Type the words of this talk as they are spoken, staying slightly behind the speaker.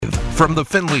from the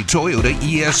Findlay Toyota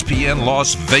ESPN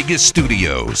Las Vegas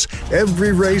studios.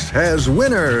 Every race has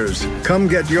winners. Come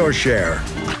get your share.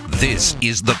 This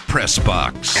is the Press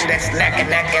Box. And it's neck and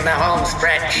neck in the home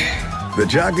stretch. The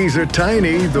jockeys are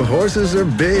tiny, the horses are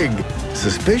big.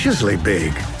 Suspiciously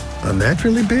big.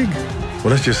 Unnaturally big.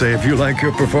 Well, let's just say if you like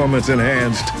your performance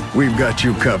enhanced, we've got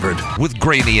you covered. With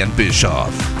Graney and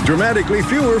Bischoff. Dramatically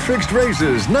fewer fixed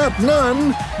races, not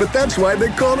none, but that's why they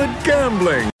call it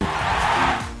gambling.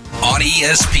 On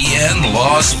ESPN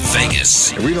Las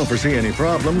Vegas. We don't foresee any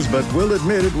problems, but we'll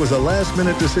admit it was a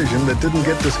last-minute decision that didn't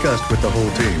get discussed with the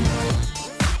whole team.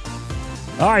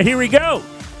 All right, here we go.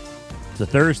 It's a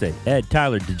Thursday. Ed,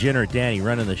 Tyler, Degenerate Danny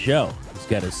running the show. He's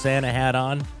got his Santa hat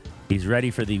on. He's ready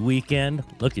for the weekend.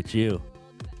 Look at you.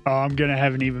 Oh, I'm going to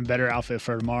have an even better outfit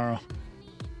for tomorrow.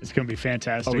 It's going to be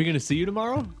fantastic. Are we going to see you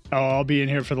tomorrow? Oh, I'll be in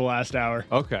here for the last hour.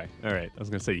 Okay. All right. I was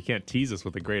going to say, you can't tease us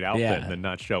with a great outfit and then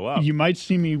not show up. You might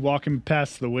see me walking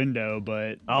past the window,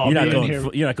 but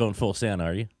you're not going full Santa,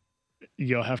 are you?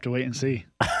 You'll have to wait and see.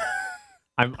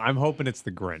 I'm hoping it's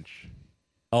the Grinch.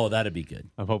 Oh, that'd be good.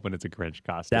 I'm hoping it's a Grinch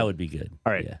costume. That would be good.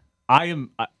 All right. Yeah.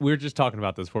 We were just talking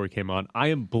about this before we came on. I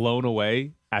am blown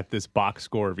away at this box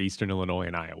score of Eastern Illinois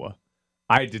and Iowa.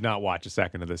 I did not watch a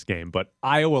second of this game, but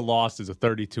Iowa lost as a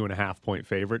 32.5-point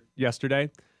favorite yesterday.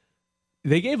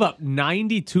 They gave up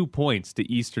 92 points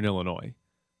to Eastern Illinois.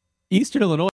 Eastern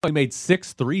Illinois made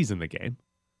 6 threes in the game,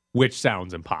 which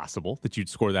sounds impossible that you'd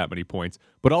score that many points.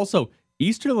 But also,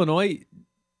 Eastern Illinois,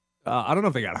 I don't know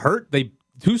if they got hurt.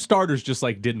 2 starters just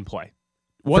didn't play.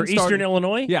 Eastern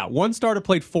Illinois? Yeah, one starter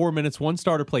played 4 minutes, one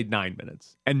starter played 9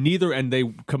 minutes. And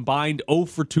they combined 0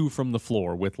 for 2 from the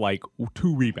floor with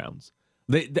 2 rebounds.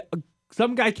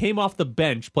 Some guy came off the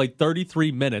bench, played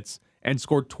 33 minutes, and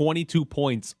scored 22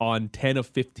 points on 10 of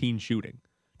 15 shooting.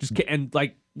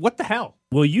 What the hell?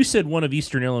 Well, you said one of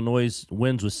Eastern Illinois'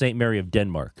 wins was St. Mary of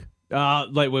Denmark.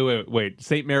 Wait.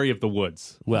 St. Mary of the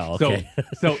Woods. Well, okay.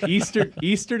 So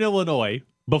Eastern Illinois,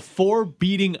 before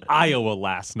beating Iowa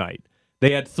last night,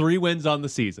 they had 3 wins on the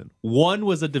season. One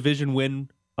was a Division 1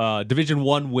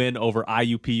 win over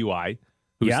IUPUI,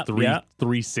 who's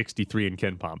 363 in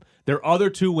KenPom. Their other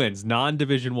 2 wins,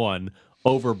 non-Division 1,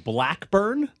 over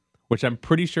Blackburn, which I'm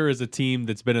pretty sure is a team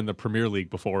that's been in the Premier League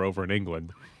before over in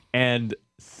England, and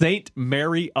St.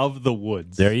 Mary of the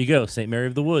Woods. There you go, St. Mary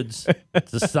of the Woods.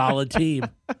 It's a solid team.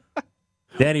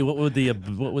 Danny, what would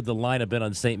the line have been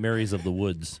on St. Mary's of the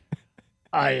Woods?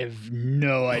 I have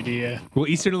no idea. Well,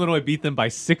 Eastern Illinois beat them by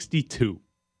 62.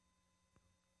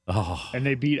 Oh. And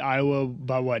they beat Iowa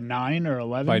by what, 9 or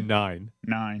 11? By 9.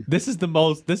 9. This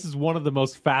is one of the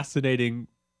most fascinating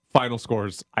final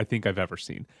scores I think I've ever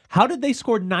seen. How did they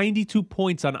score 92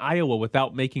 points on Iowa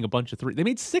without making a bunch of threes? They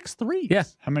made 6 threes. Yeah.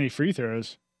 How many free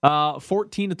throws?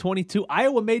 14 to 22.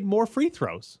 Iowa made more free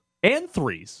throws and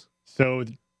threes. So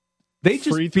they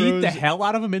just beat the hell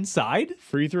out of them inside.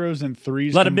 Free throws and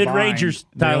threes. A lot of mid-rangers,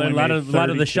 Tyler. A lot of the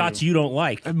 32. shots you don't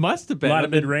like. It must have been a lot of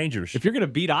mid-rangers. If you're going to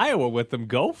beat Iowa with them,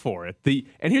 go for it.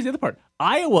 And here's the other part.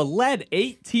 Iowa led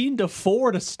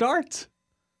 18-4 to start.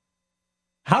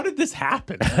 How did this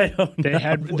happen? I don't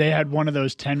know. They had one of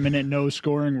those 10-minute no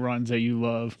scoring runs that you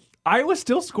love. Iowa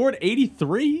still scored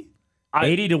 83.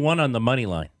 80-1 on the money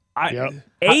line. Yep.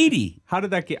 80. How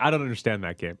did that game? I don't understand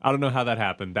that game. I don't know how that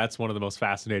happened. That's one of the most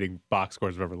fascinating box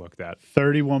scores I've ever looked at.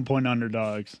 31-point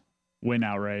underdogs win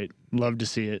outright. Love to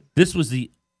see it. This was the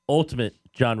ultimate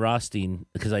John Rothstein,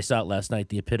 because I saw it last night,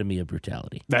 the epitome of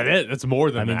brutality. That's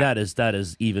more than that. I mean, that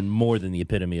is even more than the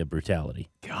epitome of brutality.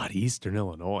 God, Eastern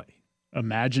Illinois.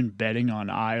 Imagine betting on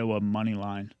Iowa money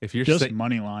line. If you're just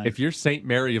money line. If you're St.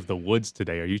 Mary of the Woods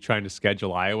today, are you trying to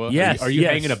schedule Iowa? Yes. Are you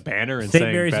hanging a banner and St.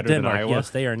 saying Mary's better of Denmark, than Iowa? Yes,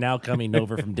 they are now coming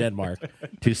over from Denmark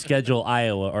to schedule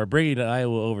Iowa, or bringing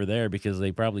Iowa over there because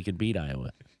they probably could beat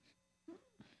Iowa.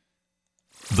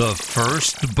 The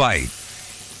first bite.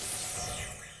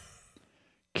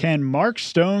 Can Mark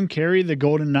Stone carry the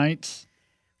Golden Knights?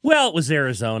 Well, it was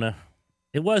Arizona.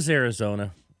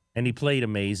 And he played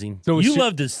amazing. So you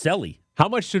loved his celly. How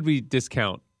much should we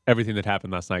discount everything that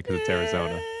happened last night because it's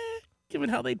Arizona? Given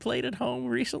how they played at home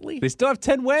recently. They still have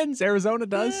 10 wins. Arizona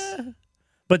does.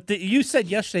 But you said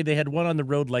yesterday they had one on the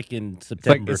road in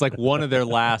September. It's like one of their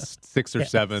last 6 or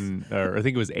 7, or I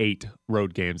think it was 8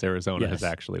 road games Arizona has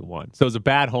actually won. So it was a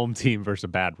bad home team versus a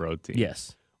bad road team.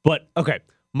 Yes. But, okay,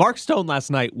 Mark Stone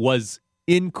last night was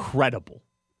incredible.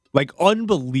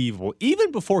 Unbelievable.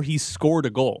 Even before he scored a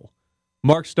goal,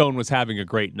 Mark Stone was having a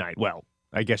great night. Well,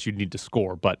 I guess you'd need to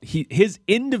score, but his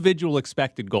individual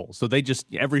expected goals, so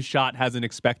every shot has an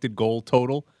expected goal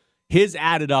total. His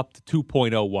added up to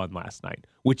 2.01 last night,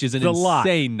 which is an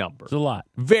insane number. It's a lot.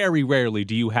 Very rarely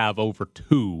do you have over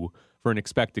 2 for an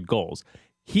expected goals.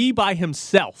 He by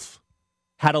himself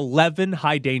had 11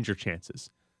 high danger chances.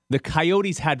 The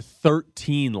Coyotes had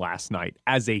 13 last night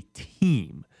as a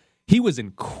team. He was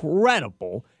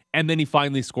incredible, and then he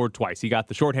finally scored twice. He got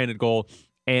the shorthanded goal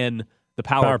and the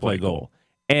power play goal.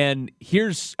 And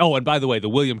and by the way, the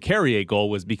William Carrier goal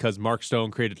was because Mark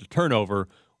Stone created a turnover,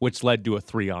 which led to a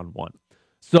 3-on-1.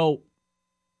 So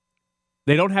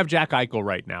they don't have Jack Eichel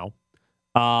right now.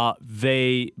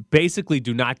 They basically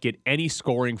do not get any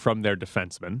scoring from their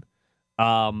defensemen.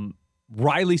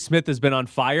 Riley Smith has been on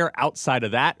fire. Outside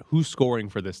of that, who's scoring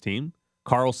for this team?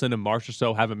 Carlson and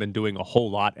Marchessault haven't been doing a whole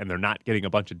lot, and they're not getting a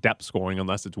bunch of depth scoring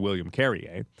unless it's William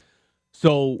Carrier.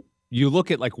 So you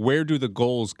look at, like, where do the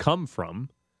goals come from?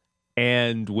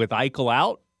 And with Eichel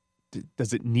out,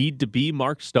 does it need to be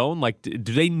Mark Stone? Like,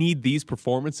 do they need these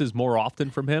performances more often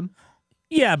from him?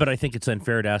 Yeah, but I think it's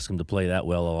unfair to ask him to play that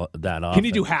well that often. Can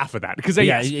he do half of that? Because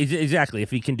exactly.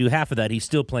 If he can do half of that, he's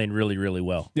still playing really, really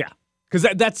well. Yeah, because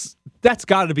that's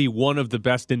got to be one of the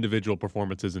best individual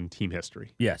performances in team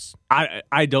history. Yes, I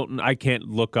can't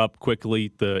look up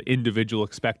quickly the individual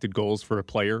expected goals for a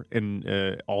player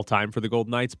in all time for the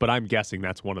Golden Knights, but I'm guessing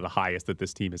that's one of the highest that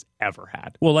this team has ever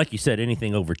had. Well, like you said,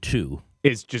 anything over 2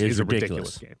 is a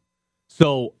ridiculous game.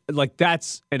 So, like,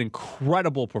 that's an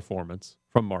incredible performance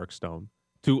from Mark Stone.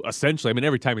 To essentially, I mean,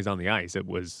 every time he's on the ice, it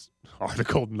was, are the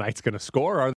Golden Knights going to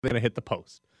score or are they going to hit the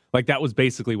post? Like, that was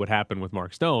basically what happened with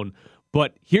Mark Stone.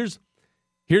 But here's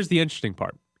the interesting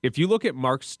part. If you look at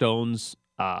Mark Stone's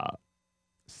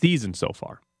season so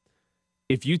far,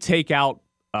 if you take out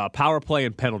power play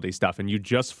and penalty stuff and you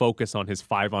just focus on his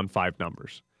 5-on-5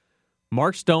 numbers,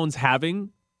 Mark Stone's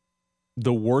having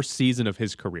the worst season of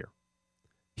his career.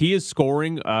 He is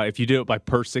scoring, if you do it by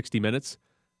per 60 minutes,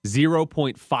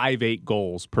 0.58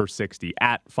 goals per 60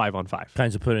 at 5-on-5.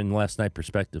 Kinds of put in last night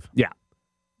perspective. Yeah.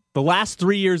 The last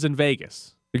 3 years in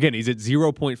Vegas, again, he's at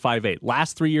 0.58.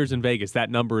 Last 3 years in Vegas,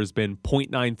 that number has been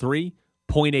 0.93,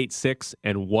 0.86,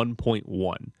 and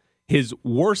 1.1. His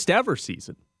worst ever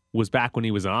season was back when he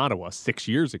was in Ottawa 6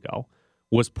 years ago,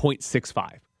 was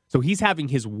 0.65. So he's having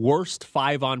his worst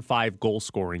 5-on-5 goal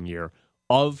scoring year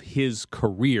of his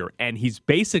career, and he's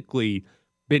basically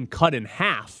been cut in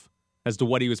half as to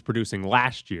what he was producing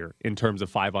last year in terms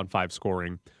of 5-on-5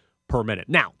 scoring per minute.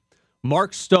 Now,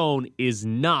 Mark Stone is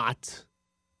not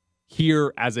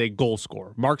here as a goal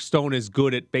scorer. Mark Stone is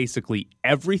good at basically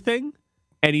everything,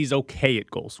 and he's okay at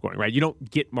goal scoring, right? You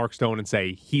don't get Mark Stone and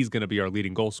say he's going to be our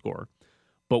leading goal scorer.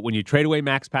 But when you trade away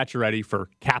Max Pacioretty for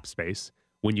cap space,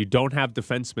 when you don't have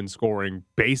defensemen scoring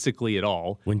basically at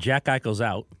all, when Jack Eichel's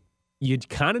out, you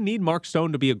kind of need Mark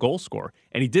Stone to be a goal scorer.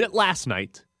 And he did it last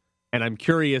night. And I'm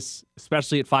curious,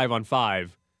 especially at 5-on-5,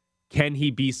 can he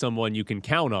be someone you can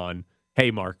count on?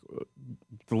 Hey, Mark,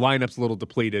 the lineup's a little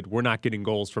depleted. We're not getting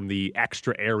goals from the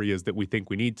extra areas that we think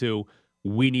we need to.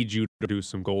 We need you to do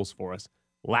some goals for us.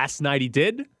 Last night he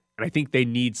did, and I think they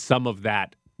need some of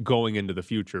that going into the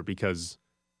future because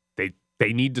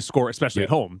they need to score, especially at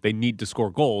home. They need to score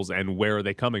goals, and where are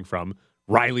they coming from?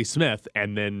 Riley Smith,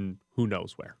 and then who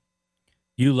knows where.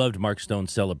 You loved Mark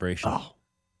Stone's celebration. Oh,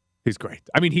 he's great.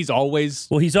 I mean, he's always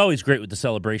great with the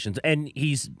celebrations, and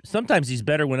sometimes he's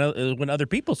better when other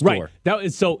people score. Right. Now,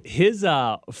 so his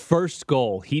first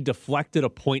goal, he deflected a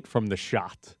point from the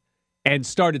shot and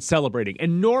started celebrating.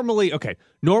 And normally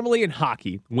in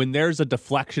hockey, when there's a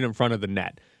deflection in front of the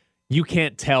net, you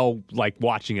can't tell, like,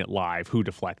 watching it live who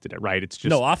deflected it, right? It's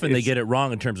just often they get it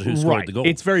wrong in terms of who scored the goal.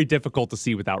 It's very difficult to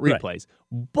see without replays.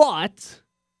 Right. But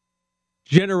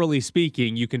generally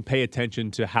speaking, you can pay attention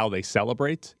to how they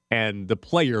celebrate, and the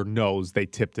player knows they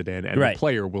tipped it in, and the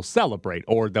player will celebrate,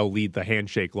 or they'll lead the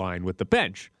handshake line with the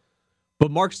bench. But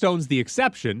Mark Stone's the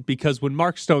exception, because when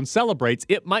Mark Stone celebrates,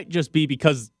 it might just be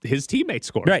because his teammates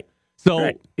scored. Right.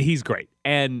 So he's great.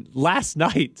 And last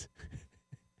night,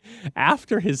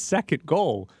 after his second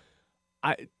goal,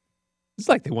 it's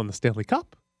like they won the Stanley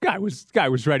Cup. Guy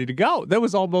was ready to go. That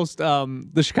was almost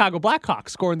the Chicago Blackhawks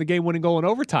scoring the game-winning goal in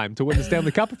overtime to win the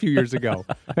Stanley Cup a few years ago.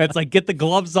 And it's like, get the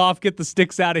gloves off, get the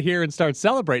sticks out of here, and start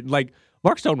celebrating. Like,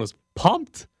 Mark Stone was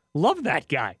pumped. Love that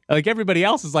guy. Like, everybody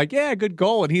else is like, yeah, good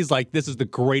goal. And he's like, this is the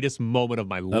greatest moment of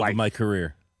my life. Of my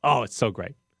career. Oh, it's so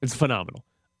great. It's phenomenal.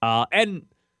 And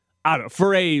I don't know,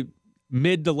 for a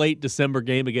mid to late December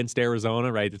game against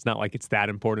Arizona, right? It's not like it's that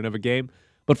important of a game.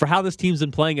 But for how this team's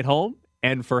been playing at home,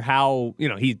 and for how,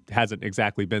 he hasn't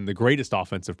exactly been the greatest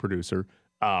offensive producer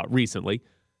recently,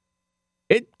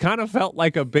 it kind of felt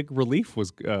like a big relief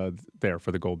was there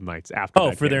for the Golden Knights after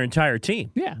that for game. their entire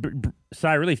team. Yeah.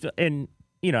 Sigh of relief. And,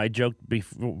 I joked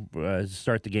before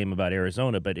start the game about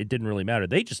Arizona, but it didn't really matter.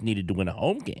 They just needed to win a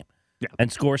home game.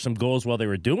 and score some goals while they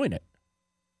were doing it.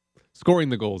 Scoring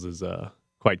the goals is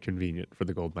quite convenient for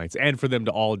the Golden Knights, and for them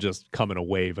to all just come in a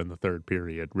wave in the third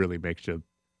period really makes you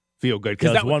feel good.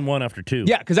 Because that was 1-1 after 2.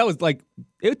 Yeah, because that was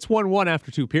it's 1-1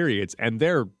 after 2 periods, and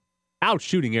they're out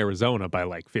shooting Arizona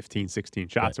by 15, 16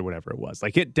 shots or whatever it was.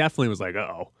 It definitely was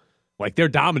they're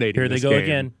dominating. Here they this go game,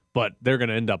 again. But they're going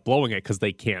to end up blowing it because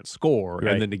they can't score,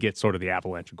 Right. and then to get sort of the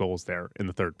avalanche of goals there in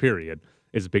the third period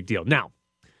is a big deal. Now,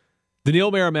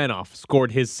 Daniil Miromanov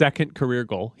scored his second career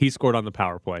goal. He scored on the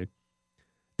power play.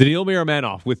 Daniil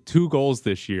Miromanov, with 2 goals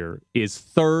this year, is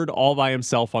third all by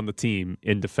himself on the team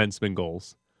in defenseman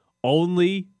goals.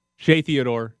 Only Shea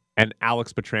Theodore and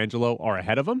Alex Pietrangelo are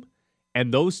ahead of him.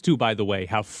 And those 2, by the way,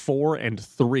 have 4 and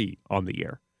 3 on the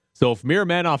year. So if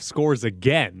Miromanov scores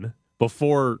again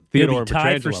before Theodore He'll be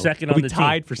tied for second on the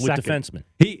team for with second. defensemen.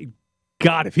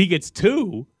 If he gets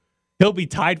 2, he'll be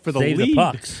tied for the Save lead. the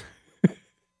pucks.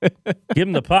 Give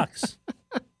him the pucks.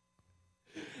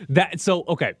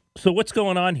 Okay. So what's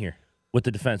going on here with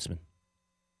the defenseman?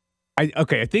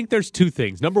 I think there's 2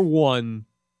 things. Number one,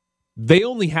 they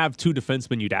only have 2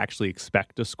 defensemen you'd actually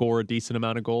expect to score a decent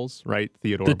amount of goals, right?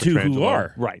 Theodore, The 2 who Pietrangelo.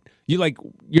 are. Right.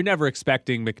 You're never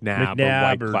expecting McNabb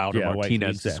or Whitecloud or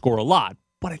Martinez to score a lot,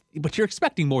 but you're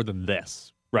expecting more than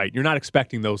this, right? You're not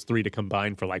expecting those 3 to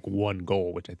combine for 1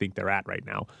 goal, which I think they're at right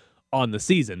now on the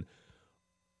season.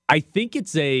 I think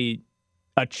it's a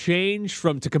change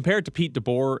to compare it to Pete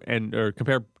DeBoer or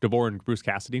compare DeBoer and Bruce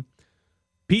Cassidy.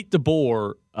 Pete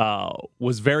DeBoer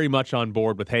was very much on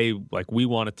board with, hey, we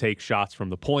want to take shots from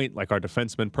the point, our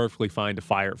defensemen perfectly fine to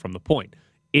fire it from the point.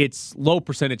 It's low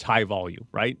percentage, high volume,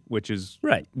 right? Which is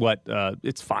right. What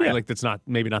it's fine. Yeah. That's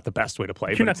maybe not the best way to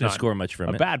play. You're but not it's going to score much from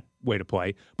a it. bad way to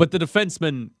play. But the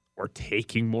defensemen were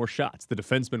taking more shots. The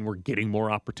defensemen were getting more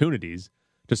opportunities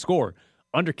to score.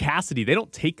 Under Cassidy, they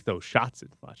don't take those shots as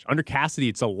much. Under Cassidy,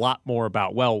 it's a lot more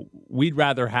about, we'd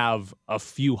rather have a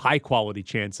few high-quality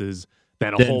chances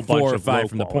than a whole 4 bunch or of 5 low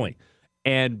from the quality. point.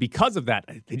 And because of that,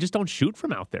 they just don't shoot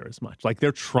from out there as much.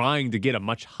 They're trying to get a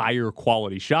much higher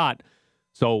quality shot.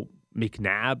 So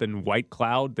McNabb and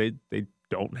Whitecloud, they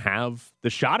don't have the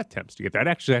shot attempts to get that. I'd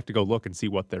actually have to go look and see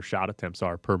what their shot attempts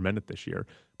are per minute this year.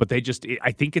 But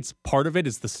I think it's part of it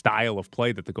is the style of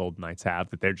play that the Golden Knights have,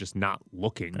 that they're just not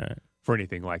looking for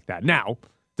anything like that. Now,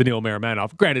 Daniil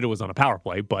Miromanov, granted it was on a power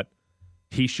play, but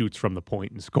he shoots from the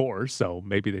point and scores, so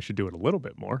maybe they should do it a little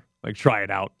bit more. Try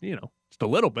it out, just a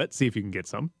little bit, see if you can get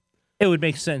some. It would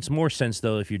make more sense,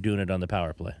 though, if you're doing it on the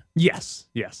power play. Yes,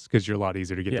 because you're a lot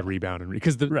easier to get the rebound.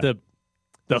 Because the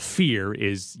fear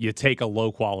is you take a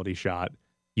low-quality shot,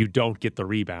 you don't get the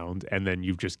rebound, and then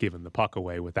you've just given the puck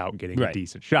away without getting a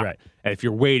decent shot. Right. And if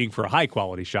you're waiting for a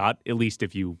high-quality shot, at least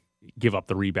if you give up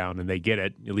the rebound and they get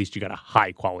it, at least you got a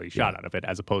high-quality shot out of it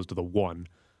as opposed to the one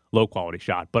low-quality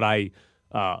shot. But I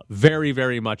very,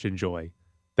 very much enjoy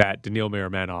that Daniil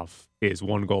Miromanov is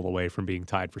 1 goal away from being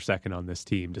tied for second on this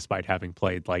team, despite having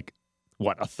played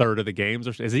a third of the games?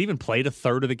 Or has he even played a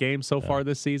third of the games so far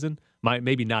this season?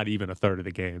 Maybe not even a third of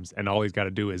the games. And all he's got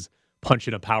to do is punch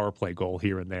in a power play goal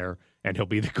here and there, and he'll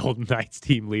be the Golden Knights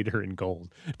team leader in goals.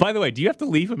 By the way, do you have to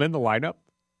leave him in the lineup?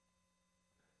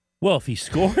 Well, if he's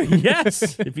scoring,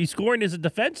 yes. If he's scoring as a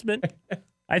defenseman,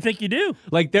 I think you do.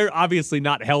 They're obviously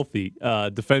not healthy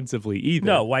defensively either.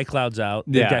 No, Whitecloud's out.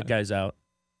 They've got guys out.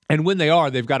 And when they are,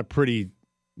 they've got a pretty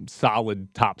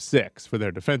solid top 6 for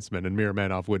their defensemen, and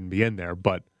Miromanov wouldn't be in there.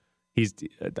 But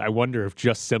I wonder if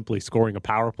just simply scoring a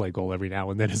power play goal every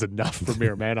now and then is enough for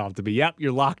Miromanov to be,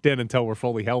 you're locked in until we're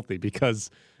fully healthy, because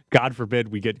God forbid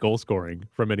we get goal scoring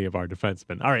from any of our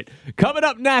defensemen. All right, coming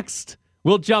up next,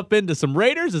 we'll jump into some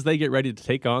Raiders as they get ready to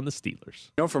take on the Steelers.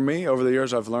 For me, over the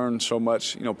years, I've learned so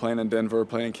much, playing in Denver,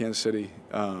 playing in Kansas City,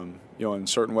 in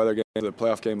certain weather games, the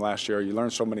playoff game last year, you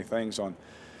learn so many things on,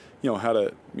 how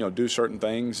to, do certain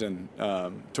things, and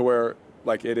to where,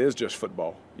 it is just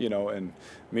football, and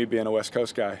me being a West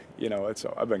Coast guy,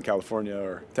 I've been in California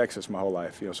or Texas my whole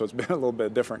life, so it's been a little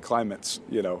bit different climates,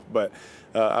 but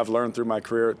I've learned through my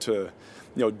career to,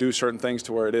 do certain things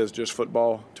to where it is just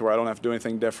football, to where I don't have to do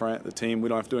anything different. The team, we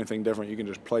don't have to do anything different. You can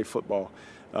just play football.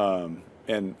 And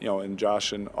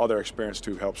Josh and all their experience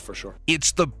too helps for sure.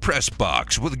 It's the Press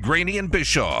Box with Graney and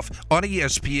Bischoff on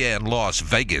ESPN Las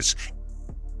Vegas.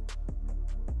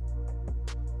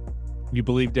 You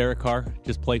believe Derek Carr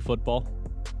just play football?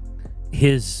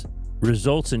 His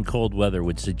results in cold weather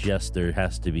would suggest there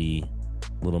has to be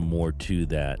a little more to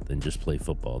that than just play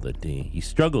football. That he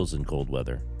struggles in cold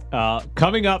weather.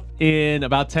 Coming up in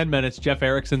about 10 minutes, Jeff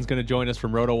Erickson's going to join us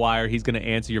from RotoWire. He's going to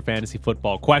answer your fantasy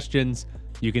football questions.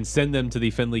 You can send them to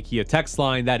the Finley Kia text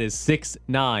line. That is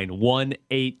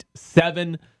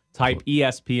 69187. Type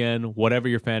ESPN, whatever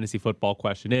your fantasy football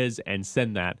question is, and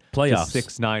send that Playoffs. to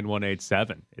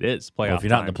 69187. It is playoff Well, if you're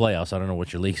not in the time. playoffs, I don't know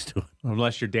what your league's doing.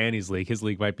 Unless you're Danny's league. His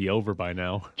league might be over by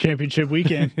now. Championship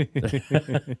weekend.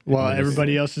 While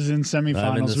everybody else is in I'm in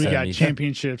semifinals, the we got semis.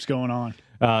 championships going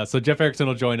on. So Jeff Erickson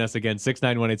will join us again,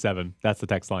 69187. That's the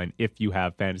text line if you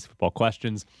have fantasy football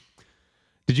questions.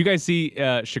 Did you guys see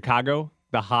Chicago?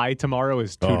 The high tomorrow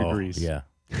is 2 degrees. Yeah.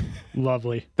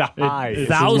 Lovely. The high. It's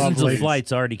Thousands lovely. of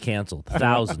flights already canceled.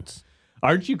 Thousands.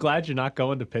 Aren't you glad you're not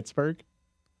going to Pittsburgh?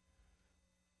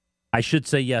 I should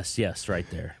say yes, right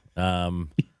there.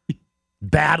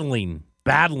 Battling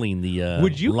the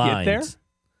Would you lines. get there?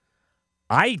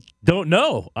 I don't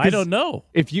know.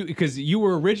 Because you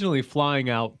were originally flying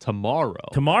out tomorrow.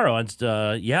 Tomorrow,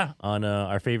 on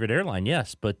our favorite airline,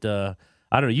 yes. But I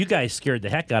don't know. You guys scared the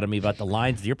heck out of me about the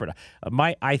lines at the airport.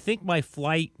 I think my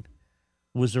flight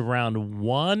was around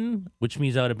 1, which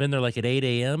means I would have been there like at 8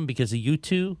 a.m. because of you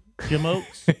two, Jim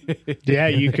Oakes. Yeah,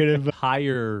 you could have.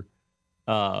 Higher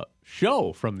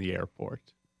show from the airport.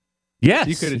 Yes.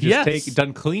 You could have yes. just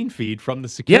done clean feed from the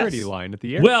security Yes. line at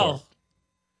the airport. Well,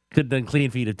 could have done clean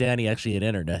feed if Danny actually had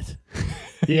internet.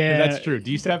 Yeah, that's true.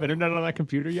 Do you still have internet on that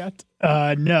computer yet? No,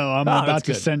 I'm Oh, about that's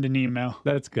to good. send an email.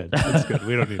 That's good. That's good.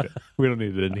 We don't need it. We don't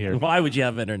need it in here. Why would you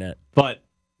have internet? But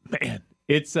man,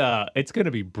 it's going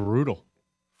to be brutal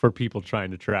for people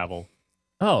trying to travel.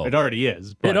 Oh, It already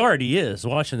is. it But already is.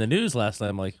 Watching the news last night,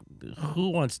 I'm like, who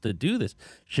wants to do this?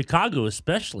 Chicago,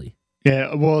 especially.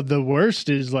 Yeah, well, the worst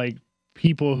is like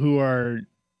people who are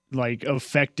like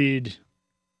affected.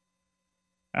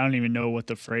 I don't even know what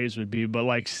the phrase would be, but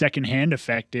like secondhand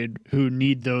affected who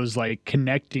need those like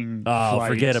connecting. Oh, flights.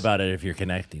 forget about it if you're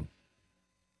connecting.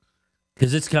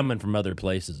 Because it's coming from other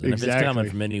places. And if it's coming Exactly.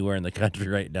 from anywhere in the country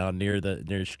right now, near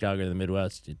Chicago or the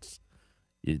Midwest,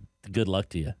 good luck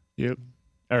to you. Yep.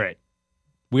 all right.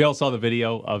 We all saw the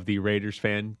video of the Raiders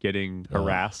fan getting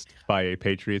harassed by a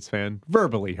Patriots fan,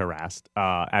 verbally harassed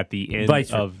at the end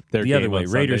of their the game other way. on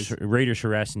Sundays. Raiders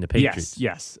harassing the Patriots.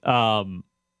 Yes.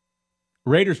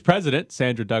 Raiders president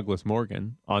Sandra Douglas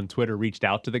Morgan on Twitter reached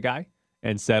out to the guy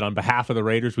and said, on behalf of the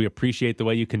Raiders, we appreciate the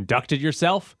way you conducted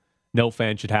yourself. No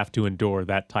fan should have to endure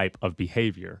that type of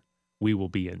behavior. We will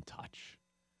be in touch.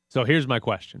 So here's my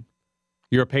question.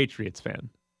 You're a Patriots fan.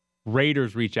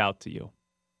 Raiders reach out to you.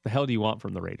 The hell do you want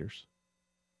from the Raiders?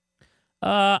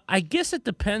 I guess it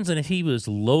depends on if he was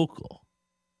local.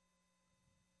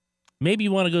 Maybe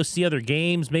you want to go see other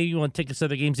games. Maybe you want tickets to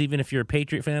other games, even if you're a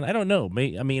Patriot fan. I don't know.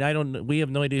 I don't know. We have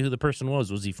no idea who the person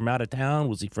was. Was he from out of town?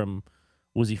 Was he from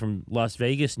Las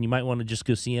Vegas? And you might want to just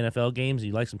go see NFL games. And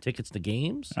you like some tickets to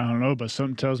games? I don't know, but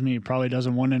something tells me he probably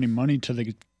doesn't want any money to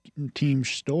the team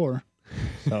store.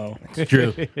 So It's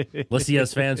true. Let's see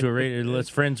us fans who are Raiders. Let's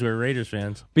friends who are Raiders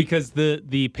fans. Because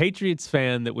the Patriots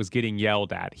fan that was getting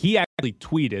yelled at, he actually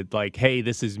tweeted like, "Hey,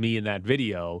 this is me in that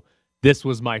video. This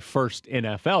was my first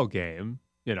NFL game,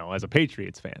 as a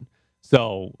Patriots fan."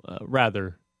 So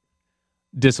rather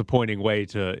disappointing way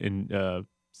to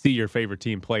see your favorite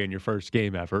team play in your first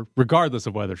game ever, regardless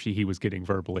of whether he was getting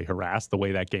verbally harassed. The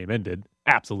way that game ended,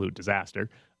 absolute disaster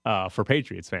for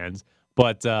Patriots fans.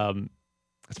 But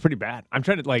it's pretty bad. I'm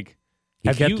trying to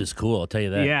He kept his cool. I'll tell you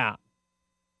that. Yeah.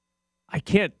 I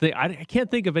can't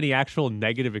think of any actual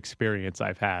negative experience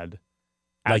I've had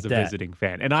as Like a that. visiting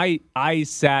fan. And I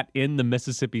sat in the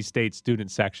Mississippi State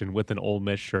student section with an Ole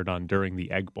Miss shirt on during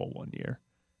the Egg Bowl one year,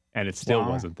 and it still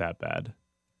Wow. wasn't that bad.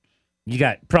 You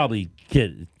got probably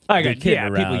kid. People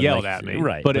around, yelled at me,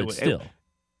 right? but But, it was still,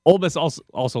 Ole Miss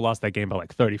also lost that game by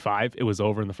like 35. It was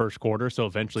over in the first quarter, so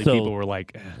eventually So- people were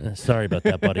like, sorry about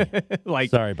that, buddy.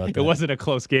 sorry about It that. wasn't a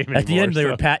close game anymore. At the end, they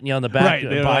were so- patting you on the back, Right,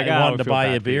 they were like, "I wanting don't to feel buy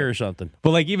bad you a for beer you." or something.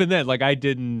 But even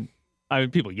then,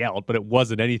 people yelled, but it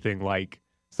wasn't anything like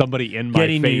somebody in my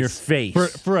Getting face in your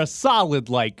face. for a solid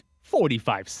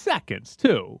 45 seconds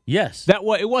too. Yes.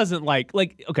 It wasn't like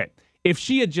okay, if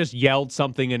she had just yelled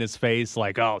something in his face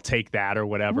like, "Oh, take that" or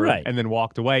whatever, Right. and then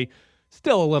walked away,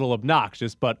 still a little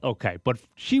obnoxious, but okay. But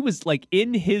she was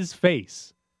in his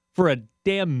face for a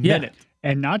damn Yeah. minute.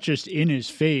 and not just in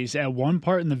his face. At one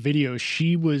part in the video,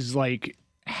 she was like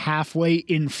halfway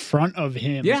in front of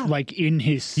him, Yeah. like in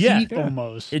his seat Yeah.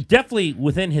 almost. It definitely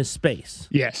within his space.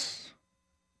 Yes.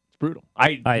 It's brutal.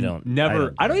 I don't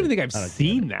even think I've I don't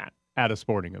seen that at a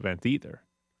sporting event either.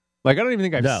 I don't even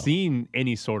think I've No. seen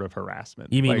any sort of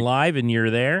harassment. You mean live and you're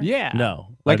there? Yeah.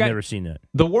 No, Like I've I- never seen that.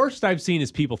 The worst I've seen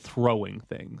is people throwing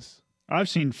things. I've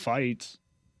seen fights.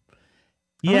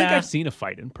 I don't think Yeah. I've seen a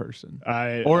fight in person.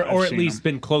 I've Or at seen least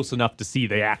them. been close enough to see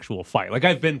the actual fight.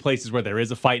 I've been places where there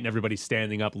is a fight and everybody's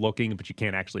standing up looking, but you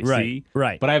can't actually Right, see.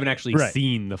 right, But I haven't actually right.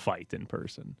 seen the fight in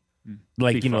person.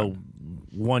 Like, Be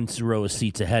one row of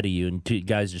seats ahead of you and two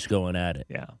guys just going at it.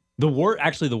 Yeah. The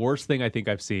worst thing I think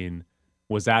I've seen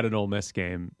was at an Ole Miss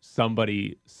game.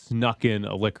 Somebody snuck in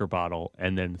a liquor bottle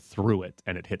and then threw it,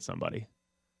 and it hit somebody.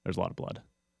 There's a lot of blood.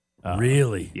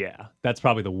 Really? Yeah, that's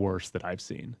probably the worst that I've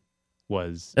seen.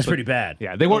 That's pretty bad.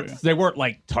 Yeah, they weren't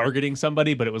like targeting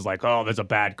somebody, but it was like, oh, there's a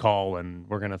bad call, and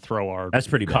we're gonna throw our That's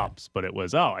pretty cups. But it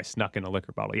was, I snuck in a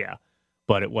liquor bottle. Yeah,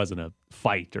 but it wasn't a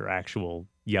fight or actual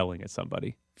yelling at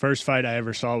somebody. First fight I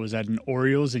ever saw was at an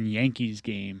Orioles and Yankees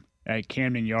game at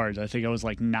Camden Yards. I think I was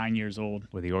like 9 years old.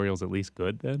 Were the Orioles at least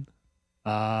good then?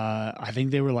 I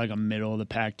think they were like a middle of the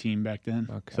pack team back then.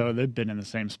 Okay. So they've been in the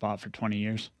same spot for 20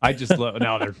 years. I just love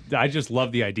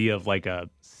the idea of like a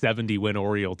 70-win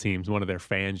Oriole teams, one of their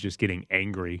fans just getting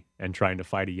angry and trying to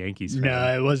fight a Yankees fan.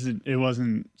 No, it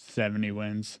wasn't 70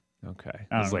 wins. Okay.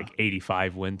 I It was don't like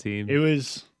 85-win team. It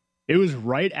was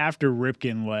right after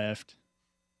Ripken left.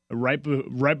 Right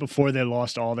before they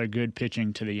lost all their good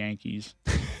pitching to the Yankees.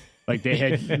 Like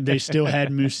they still had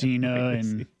Musina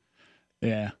and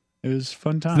yeah. It was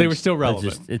fun times. They were still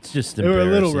relevant. It's just they were a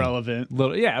little embarrassing.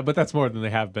 relevant. Yeah, but that's more than they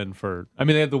have been for. I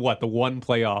mean, they had the one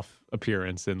playoff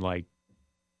appearance in like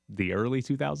the early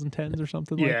 2010s or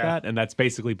something like Yeah. that, and that's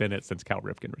basically been it since Cal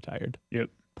Ripken retired.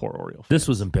 Yep. Poor Oriole. This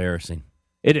was embarrassing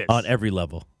It is on every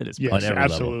level. It is. Yes, on every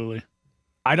absolutely.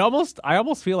 level. I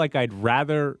almost feel like I'd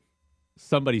rather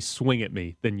somebody swing at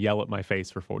me than yell at my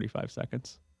face for 45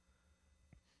 seconds.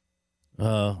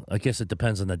 I guess it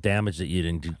depends on the damage that you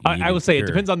didn't do. I would say it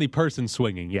depends on the person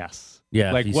swinging. Yes.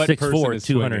 Yeah, like if he's what person 6'4", is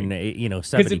swinging.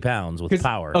 70 pounds with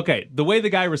power. Okay, the way the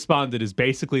guy responded is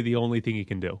basically the only thing he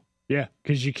can do. Yeah,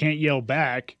 because you can't yell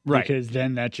back. Right. Because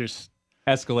then that just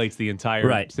Escalates the entire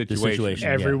the situation. situation.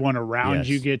 everyone around Yes.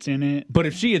 you gets in it. But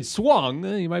if she had swung,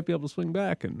 you might be able to swing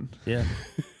back. And Yeah.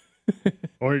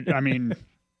 Or I mean,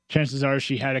 chances are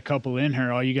she had a couple in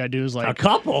her. All you gotta do is a like.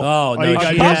 couple. Oh you no, gotta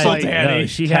she do is, had, like,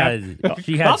 no,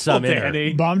 she had some in her.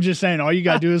 Danny. But I'm just saying, all you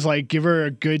gotta do is like give her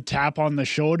a good tap on the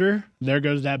shoulder. There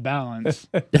goes that balance.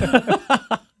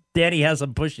 Danny has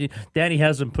him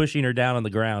pushing her down on the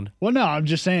ground. Well, no, I'm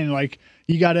just saying, like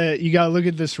you gotta look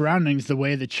at the surroundings. The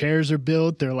way the chairs are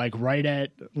built, they're like right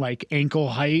at like ankle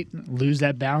height. Lose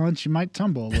that balance, you might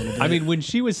tumble a little bit. I mean, when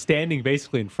she was standing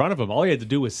basically in front of him, all he had to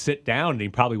do was sit down, and he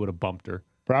probably would have bumped her.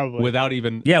 Probably Without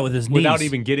even with his knees. without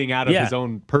even getting out of Yeah. his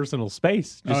own personal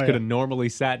space. Just Oh, could yeah. have normally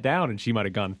sat down, and she might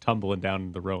have gone tumbling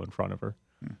down the row in front of her.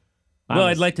 Well,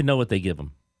 I'd like to know what they give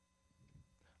him.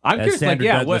 I'm As curious, Sandra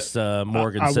like, Douglas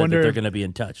Morgan I said wonder that they're if- going to be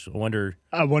in touch. I wonder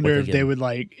if give they him. would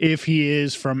like if he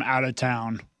is from out of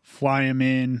town, fly him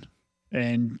in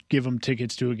and give him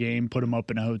tickets to a game, put him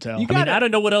up in a hotel. You I mean, gotta- I don't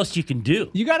know what else you can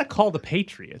do. you got to call the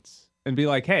Patriots and be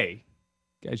like, hey,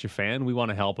 guys, your fan, we want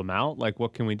to help him out. Like,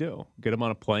 what can we do? Get him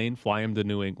on a plane, fly him to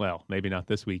New England. Well, maybe not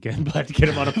this weekend, but get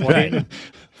him on a plane, and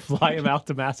fly him out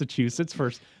to Massachusetts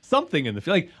for something in the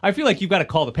field. Like, I feel like you've got to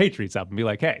call the Patriots up and be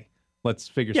like, hey, let's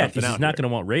figure Yeah, something because out. he's not going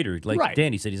to want Raider. Like Right.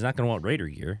 Danny said, he's not going to want Raider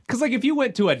gear. Because, like, if you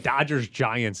went to a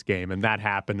Dodgers-Giants game and that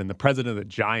happened and the president of the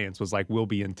Giants was like, we'll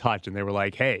be in touch, and they were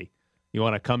like, hey, you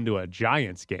want to come to a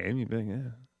Giants game? You'd be like,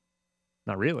 yeah.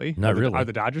 Not really. Not really. Are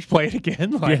the Dodgers playing again?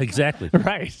 Like, Yeah, exactly.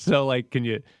 Right. So, like, can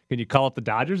you call up the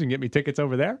Dodgers and get me tickets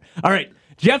over there? All right.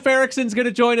 Jeff Erickson's going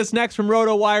to join us next from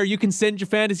RotoWire. You can send your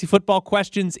fantasy football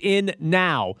questions in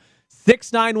now.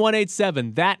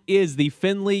 69187. That is the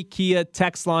Findlay Kia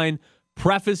text line.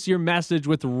 Preface your message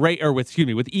with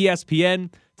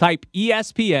ESPN. Type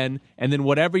ESPN and then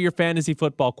whatever your fantasy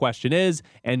football question is,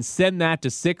 and send that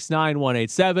to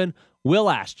 69187.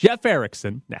 We'll ask Jeff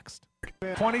Erickson next.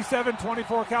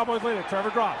 27-24 Cowboys lead it.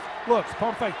 Trevor drops, looks,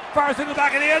 pump fake, fires in the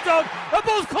back of the end zone. The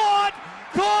ball's caught!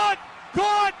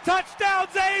 Touchdown,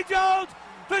 Zay Jones!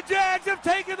 The Jags have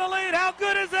taken the lead. How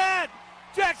good is that?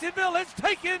 Jacksonville has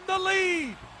taken the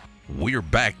lead. We're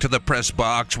back to the press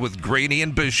box with Graney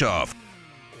and Bischoff.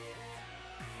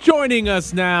 Joining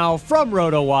us now from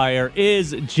RotoWire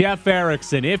is Jeff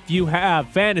Erickson. If you have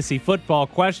fantasy football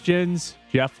questions,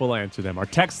 Jeff will answer them. Our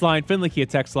text line, Findlay Kia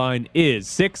text line, is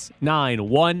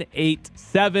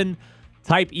 69187.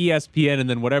 Type ESPN and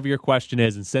then whatever your question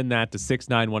is and send that to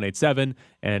 69187,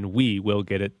 and we will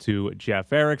get it to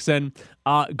Jeff Erickson.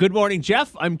 Good morning,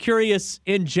 Jeff. I'm curious,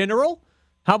 in general,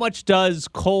 how much does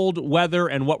cold weather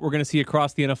and what we're going to see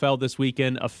across the NFL this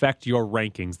weekend affect your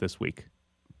rankings this week?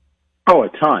 Oh, a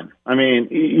ton. I mean,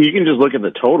 you can just look at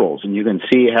the totals and you can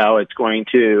see how it's going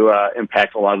to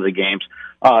impact a lot of the games.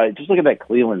 Just look at that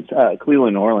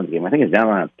Cleveland-New Orleans game. I think it's down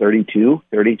around 32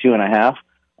 and a half.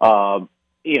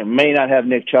 May not have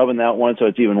Nick Chubb in that one, so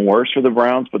it's even worse for the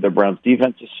Browns, but the Browns'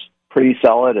 defense is pretty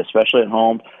solid, especially at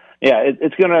home.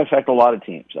 it's going to affect a lot of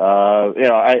teams.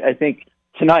 I think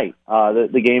tonight,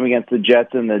 the game against the Jets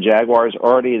and the Jaguars,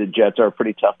 already the Jets are a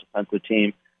pretty tough defensive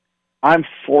team. I'm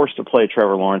forced to play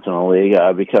Trevor Lawrence in the league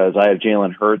because I have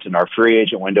Jalen Hurts and our free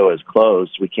agent window is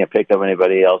closed. We can't pick up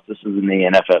anybody else. This is in the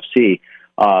NFFC.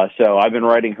 So I've been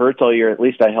riding Hurts all year. At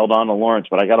least I held on to Lawrence,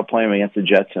 but I got to play him against the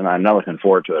Jets, and I'm not looking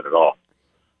forward to it at all.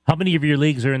 How many of your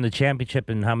leagues are in the championship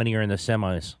and how many are in the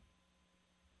semis?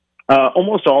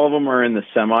 Almost all of them are in the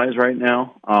semis right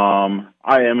now.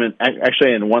 I am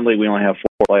actually in one league. We only have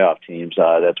 4 playoff teams.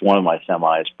 That's one of my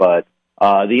semis. But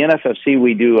the NFFC,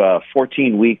 we do a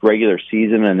 14-week regular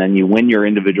season, and then you win your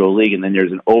individual league, and then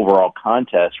there's an overall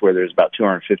contest where there's about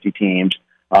 250 teams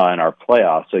in our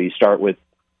playoffs. So you start with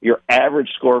your average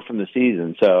score from the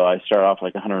season. So I start off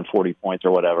like 140 points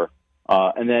or whatever,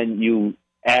 and then you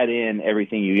add in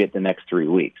everything you get the next 3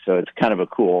 weeks. So it's kind of a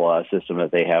cool system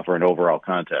that they have for an overall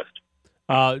contest.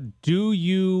 Do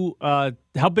you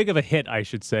how big of a hit, I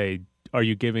should say, are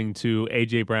you giving to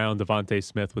A.J. Brown, Devontae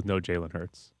Smith with no Jalen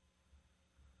Hurts?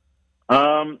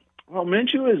 Well,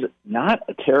 Minshew is not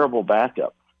a terrible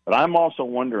backup, but I'm also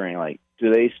wondering,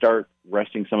 do they start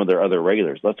resting some of their other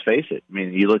regulars? Let's face it. I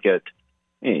mean, you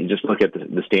just look at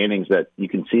the standings that you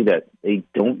can see that they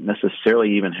don't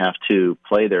necessarily even have to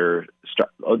play the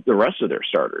rest of their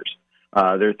starters.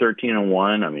 They're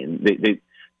 13-1. I mean,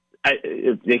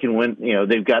 if they can win,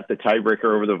 they've got the tiebreaker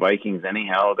over the Vikings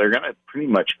anyhow. They're going to pretty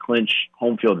much clinch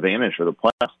home field advantage for the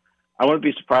playoffs. I wouldn't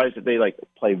be surprised if they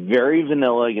play very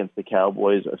vanilla against the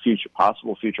Cowboys, a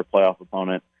possible future playoff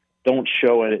opponent. Don't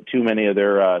show it too many of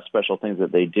their special things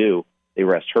that they do. They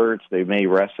rest Hurts. They may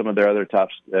rest some of their other top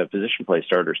position play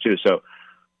starters too. So,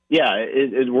 yeah,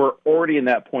 we're already in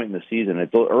that point in the season.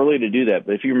 It's early to do that,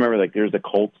 but if you remember, there's the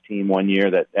Colts team one year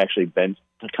that actually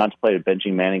contemplated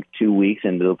benching Manning 2 weeks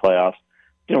into the playoffs.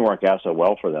 It didn't work out so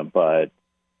well for them, but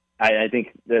I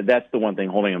think that's the one thing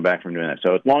holding them back from doing that.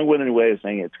 So it's a long-winded way of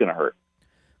saying it's going to hurt.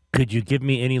 Could you give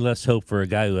me any less hope for a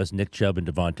guy who has Nick Chubb and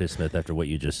Devontae Smith after what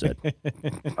you just said?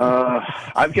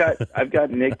 I've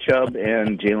got Nick Chubb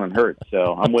and Jalen Hurts,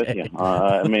 so I'm with you.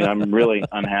 I'm really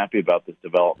unhappy about this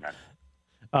development.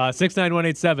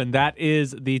 69187, that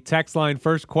is the text line.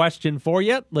 First question for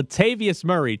you. Latavius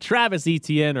Murray, Travis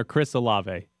Etienne, or Chris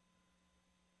Olave?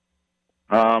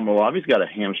 Olave's got a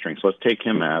hamstring, so let's take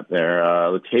him out there.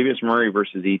 Latavius Murray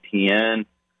versus Etienne.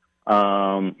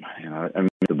 I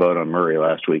missed the boat on Murray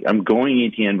last week. I'm going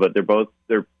Etienne, but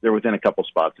they're within a couple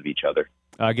spots of each other.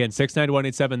 Again,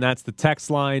 69187, that's the text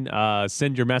line.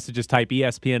 Send your messages, type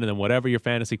ESPN, and then whatever your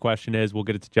fantasy question is, we'll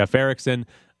get it to Jeff Erickson.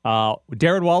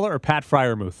 Darren Waller or Pat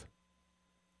Freiermuth?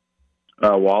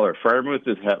 Waller. Freiermuth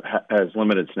has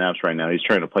limited snaps right now. He's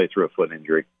trying to play through a foot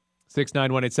injury.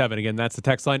 69187. Again, that's the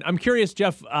text line. I'm curious,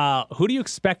 Jeff, who do you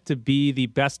expect to be the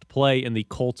best play in the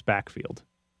Colts backfield?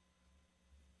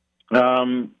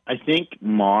 I think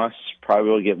Moss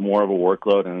probably will get more of a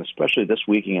workload, and especially this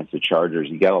week against the Chargers,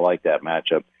 you got to like that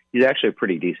matchup. He's actually a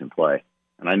pretty decent play,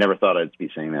 and I never thought I'd be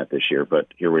saying that this year, but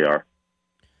here we are.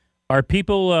 Are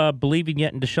people believing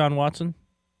yet in Deshaun Watson?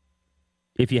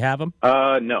 If you have him?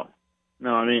 No.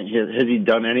 I mean, has he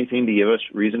done anything to give us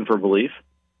reason for belief?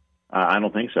 I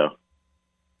don't think so.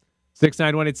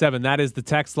 69187, that is the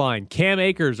text line. Cam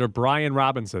Akers or Brian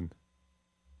Robinson?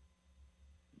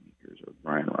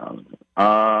 Brian Robinson.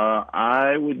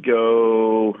 I would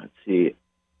go. Let's see.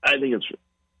 I'm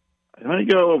going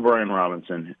to go Brian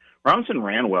Robinson. Robinson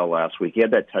ran well last week. He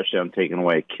had that touchdown taken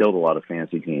away. Killed a lot of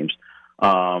fantasy teams.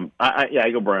 I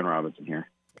go Brian Robinson here.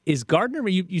 Is Gardner?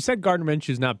 You said Gardner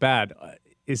Minshew's not bad.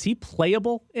 Is he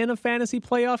playable in a fantasy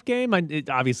playoff game?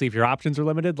 Obviously, if your options are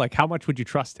limited, how much would you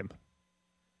trust him?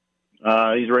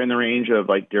 He's right in the range of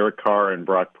Derek Carr and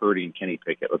Brock Purdy and Kenny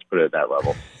Pickett. Let's put it at that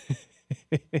level.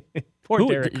 Poor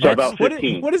Derek. So about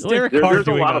 15. What is Derek Carr There's a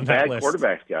doing lot on of that bad list?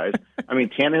 quarterbacks, guys. I mean,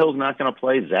 Tannehill's not going to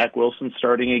play. Zach Wilson's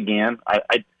starting again.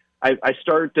 I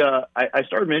start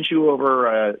Minshew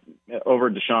over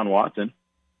Deshaun Watson.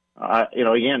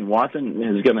 Again, Watson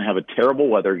is going to have a terrible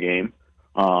weather game,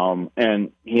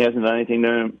 and he hasn't done anything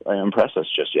to impress us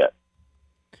just yet.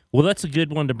 Well, that's a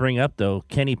good one to bring up, though.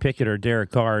 Kenny Pickett or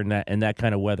Derek Carr in that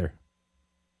kind of weather.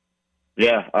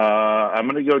 Yeah, I'm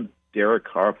going to go Derek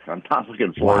Carr. I'm not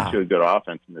looking forward to a good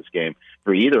offense in this game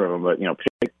for either of them. But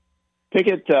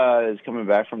Pickett is coming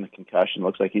back from the concussion.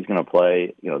 Looks like he's going to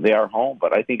play. They are home,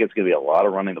 but I think it's going to be a lot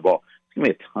of running the ball. It's going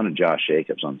to be a ton of Josh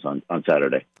Jacobs on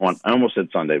Saturday. I almost said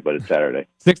Sunday, but it's Saturday.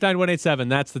 69187.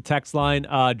 That's the text line.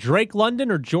 Drake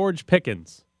London or George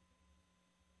Pickens?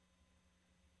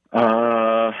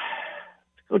 Go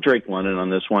Drake London on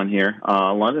this one here.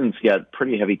 London's got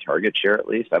pretty heavy target share, at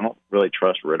least. I don't really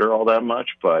trust Ritter all that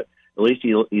much, but at least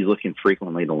he's looking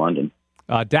frequently to London.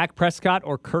 Dak Prescott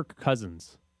or Kirk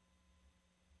Cousins?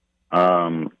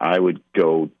 I would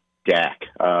go Dak.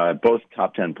 Both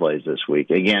top 10 plays this week.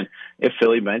 Again, if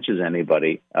Philly benches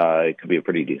anybody, it could be a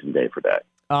pretty decent day for Dak.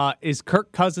 Is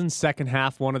Kirk Cousins' second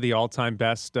half one of the all-time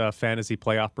best fantasy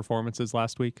playoff performances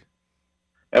last week?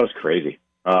 That was crazy.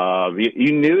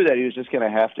 You knew that he was just going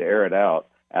to have to air it out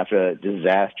after a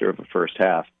disaster of the first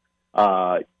half.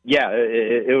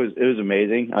 It was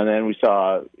amazing. And then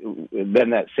then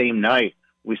that same night,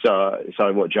 we saw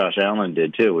what Josh Allen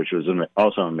did too, which was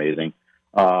also amazing.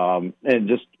 I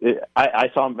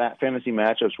saw fantasy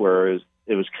matchups where it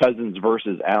was Cousins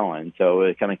versus Allen, so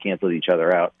it kind of canceled each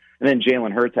other out. And then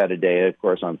Jalen Hurts had a day, of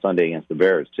course, on Sunday against the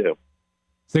Bears too.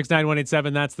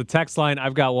 69187, that's the text line.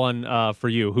 I've got one for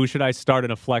you. Who should I start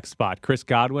in a flex spot, Chris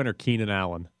Godwin or Keenan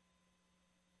Allen?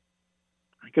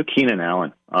 I go Keenan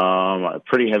Allen. A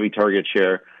pretty heavy target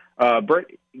share.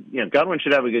 Godwin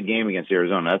should have a good game against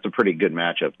Arizona. That's a pretty good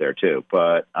matchup there too.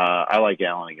 But I like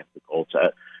Allen against the Colts.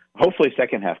 Hopefully,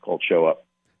 second half Colts show up.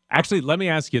 Actually, let me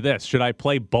ask you this: should I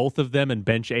play both of them and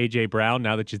bench A.J. Brown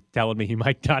now that you're telling me he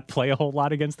might not play a whole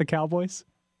lot against the Cowboys?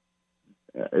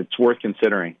 It's worth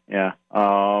considering. Yeah.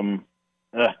 I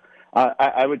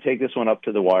would take this one up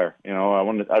to the wire.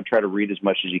 I'd try to read as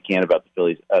much as you can about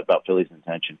Philly's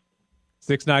intention.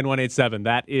 69187.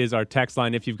 That is our text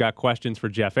line. If you've got questions for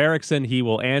Jeff Erickson, he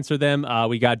will answer them.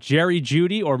 We got Jerry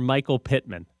Jeudy or Michael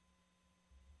Pittman.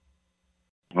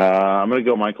 I'm going to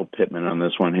go Michael Pittman on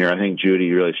this one here. I think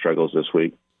Jeudy really struggles this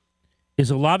week.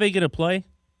 Is Olave going to play?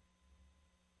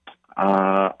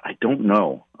 I don't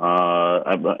know.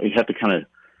 You have to kind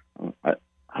of.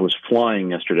 I was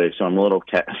flying yesterday, so I'm a little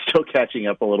still catching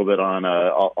up a little bit on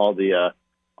all the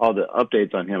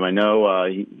updates on him. I know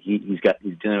he's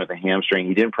dealing with a hamstring.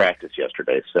 He didn't practice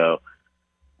yesterday, so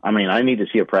I need to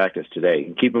see a practice today.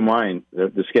 And keep in mind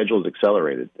that the schedule is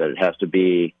accelerated; that it has to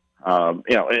be. You're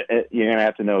going to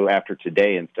have to know after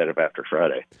today instead of after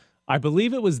Friday. I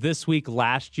believe it was this week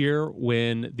last year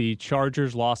when the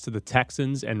Chargers lost to the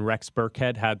Texans and Rex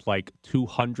Burkhead had like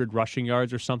 200 rushing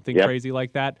yards or something crazy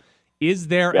like that. Is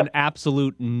there an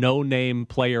absolute no-name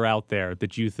player out there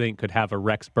that you think could have a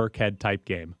Rex Burkhead type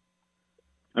game?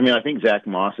 I think Zach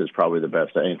Moss is probably the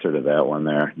best answer to that one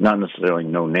there. Not necessarily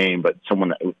no name, but someone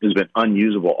that has been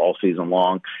unusable all season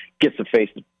long, gets to face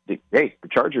the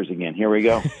Chargers again. Here we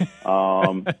go.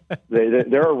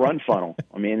 They're a run funnel.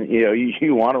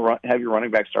 You want to have your running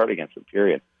back start against them,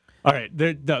 period. All right,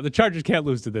 the Chargers can't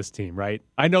lose to this team, right?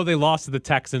 I know they lost to the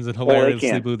Texans and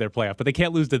hilariously blew their playoff, but they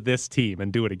can't lose to this team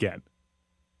and do it again.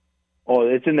 Oh,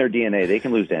 it's in their DNA. They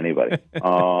can lose to anybody.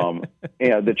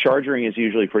 The charging is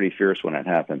usually pretty fierce when it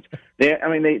happens.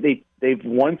 They've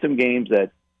won some games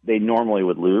that they normally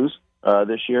would lose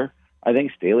this year. I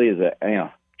think Staley is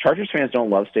Chargers fans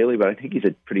don't love Staley, but I think he's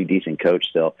a pretty decent coach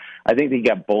still. I think he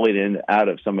got bullied out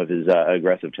of some of his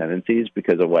aggressive tendencies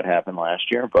because of what happened last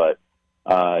year, but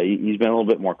he's been a little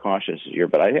bit more cautious this year.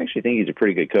 But I actually think he's a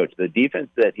pretty good coach. The defense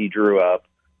that he drew up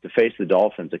to face the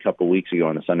Dolphins a couple of weeks ago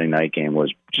in the Sunday night game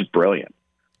was just brilliant.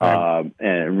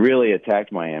 And really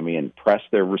attacked Miami and pressed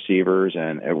their receivers,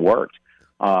 and it worked.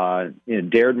 And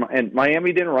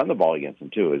Miami didn't run the ball against them,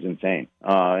 too. It was insane.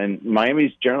 And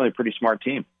Miami's generally a pretty smart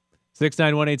team.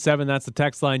 69187, that's the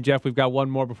text line. Jeff, we've got one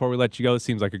more before we let you go. It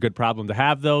seems like a good problem to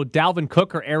have, though. Dalvin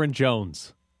Cook or Aaron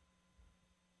Jones?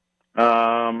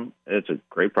 It's a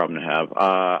great problem to have.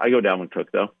 I go Dalvin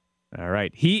Cook, though. All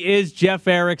right. He is Jeff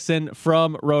Erickson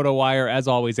from RotoWire, as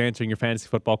always, answering your fantasy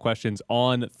football questions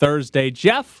on Thursday.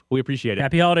 Jeff, we appreciate it.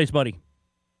 Happy holidays, buddy.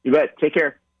 You bet. Take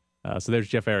care. So there's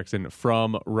Jeff Erickson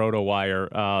from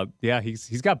RotoWire.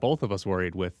 He's got both of us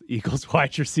worried with Eagles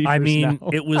wide receivers now.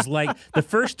 It was like the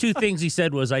first two things he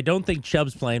said was, I don't think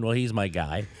Chubb's playing. Well, he's my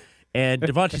guy. And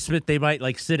Devontae Smith, they might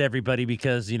sit everybody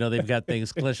because, they've got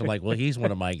things clinched. I'm like, well, he's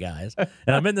one of my guys.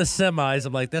 And I'm in the semis.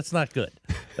 I'm like, that's not good.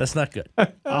 That's not good.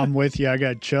 I'm with you. I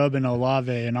got Chubb and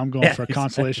Olave, and I'm going for a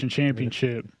consolation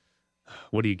championship.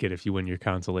 What do you get if you win your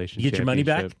consolation championship? You get your money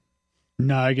back?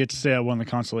 No, I get to say I won the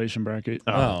consolation bracket.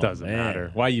 Oh, it doesn't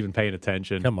matter. Why are you even paying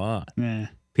attention? Come on. Yeah.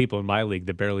 People in my league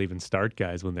that barely even start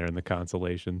guys when they're in the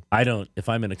consolation. I don't. If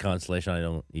I'm in a consolation, I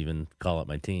don't even call up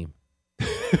my team.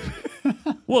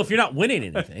 Well, if you're not winning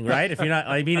anything, right? If you're not,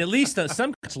 at least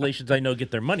some consolations I know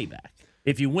get their money back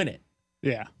if you win it.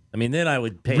 Yeah. Then I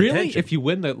would pay really? attention. If you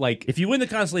win if you win the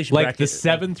consolation bracket, the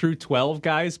 7 through 12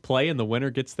 guys play and the winner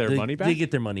gets their money back? They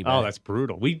get their money back. Oh, that's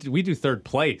brutal. We do third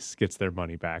place gets their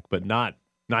money back, but not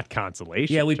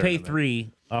consolation. Yeah, we pay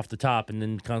 3 off the top, and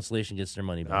then consolation gets their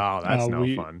money back. Oh, that's no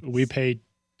fun. We pay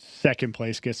second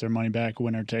place gets their money back,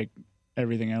 winner take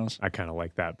everything else. I kind of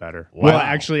like that better. Well,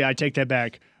 actually, I take that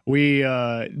back. We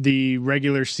the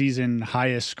regular season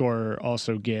highest scorer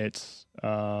also gets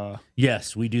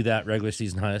Yes, we do that regular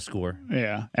season highest score.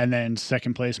 yeah, and then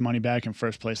second place money back and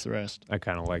first place the rest. I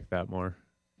kind of like that more.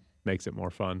 Makes it more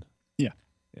fun.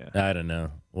 I don't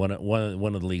know. One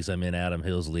of the leagues I'm in, Adam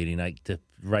Hill's leading. To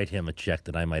write him a check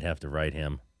that I might have to write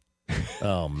him.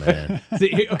 Oh man.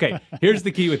 See, okay, here's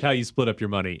the key with how you split up your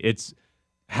money. It's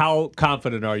how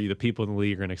confident are you that people in the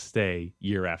league are going to stay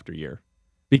year after year?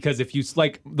 Because if you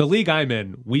like the league I'm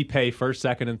in, we pay first,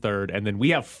 second, and third, and then we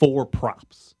have 4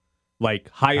 props, like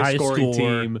highest scoring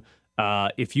team.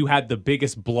 If you had the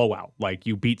biggest blowout, like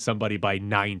you beat somebody by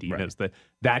 90,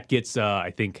 that gets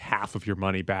I think half of your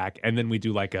money back, and then we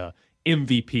do like a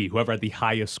MVP, whoever had the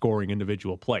highest scoring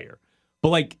individual player. But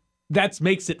like that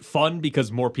makes it fun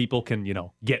because more people can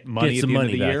get money at the end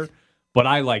of the year. But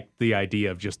I like the idea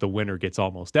of just the winner gets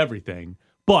almost everything.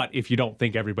 But if you don't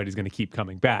think everybody's going to keep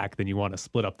coming back, then you want to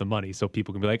split up the money so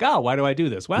people can be like, oh, why do I do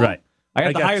this? Well, I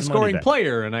had the highest scoring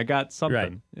player and I got something.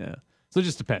 Right. Yeah. So it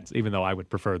just depends, even though I would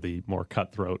prefer the more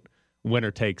cutthroat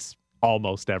winner takes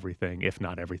almost everything, if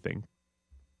not everything.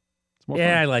 It's more fun.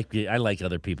 I like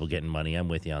other people getting money. I'm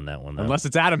with you on that one, though. Unless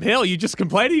it's Adam Hill. You just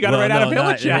complain. You got to write Adam Hill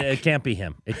a check. It can't be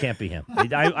him. It can't be him.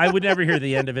 I would never hear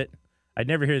the end of it. I'd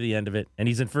never hear the end of it. And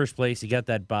he's in first place. He got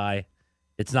that bye.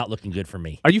 It's not looking good for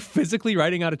me. Are you physically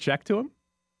writing out a check to him?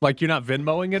 Like you're not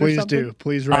Venmoing it or something? Please do.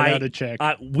 Please write out a check.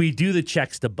 We do the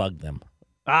checks to bug them.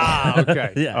 Ah,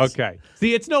 okay. Yes. Okay.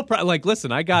 See, it's no problem. Like,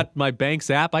 listen, I got my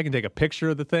bank's app. I can take a picture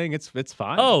of the thing. It's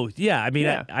fine. Oh, yeah. I mean,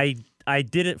 yeah. I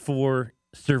did it for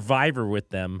Survivor with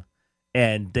them,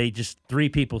 and they just 3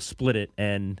 people split it,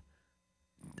 and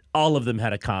all of them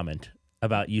had a comment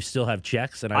about you still have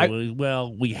checks, and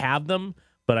well, we have them,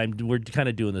 but we're kind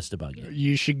of doing this to bug you.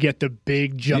 You should get the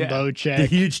big jumbo check, the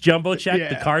huge jumbo check,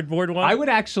 the cardboard one. I would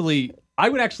actually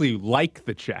like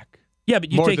the check. Yeah,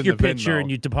 but you take your picture and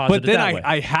you deposit it that way. But then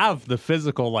I have the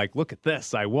physical, like, look at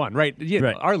this, I won, right?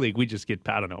 Right. Our league, we just get,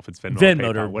 I don't know if it's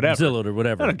Venmo or whatever. Zillow or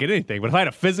whatever. I don't get anything. But if I had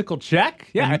a physical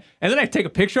check, and then I take a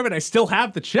picture of it and I still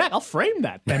have the check, I'll frame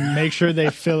that. And make sure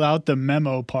they fill out the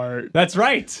memo part. That's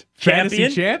right. Fantasy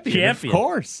champion, of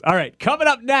course. All right, coming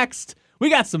up next, we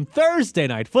got some Thursday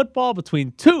night football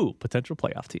between 2 potential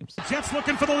playoff teams. Jets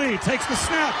looking for the lead. Takes the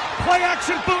snap. Play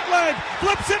action bootleg.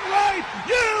 Flips it right.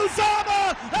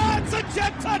 Uzama. That's a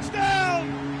Jet touchdown.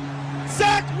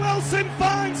 Zach Wilson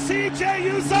finds C.J.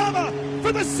 Uzama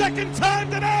for the second time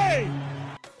today.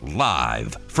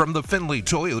 Live from the Findlay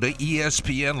Toyota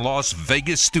ESPN Las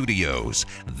Vegas studios,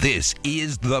 this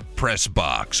is the Press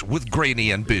Box with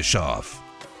Graney and Bischoff.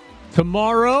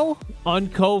 Tomorrow on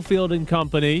Cofield and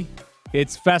Company,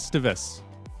 it's Festivus,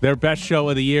 their best show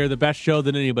of the year, the best show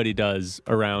that anybody does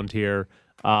around here.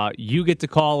 You get to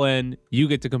call in. You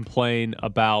get to complain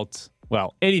about,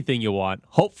 well, anything you want.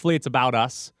 Hopefully it's about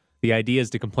us. The idea is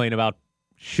to complain about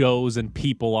shows and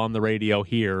people on the radio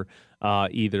here,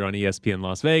 either on ESPN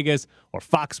Las Vegas or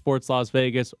Fox Sports Las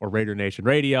Vegas or Raider Nation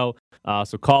Radio.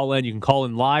 So call in. You can call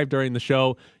in live during the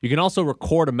show. You can also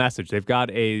record a message. They've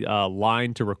got a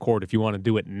line to record if you want to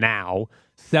do it now.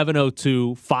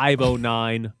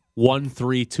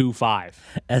 702-509-1325.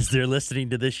 As they're listening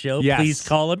to this show, yes. Please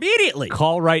call immediately.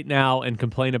 Call right now and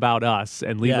complain about us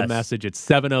and leave a message at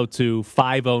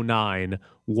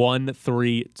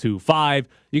 702-509-1325.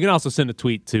 You can also send a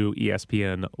tweet to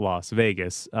ESPN Las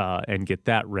Vegas and get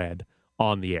that read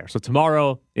on the air. So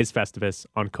tomorrow is Festivus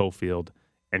on Cofield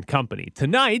and Company.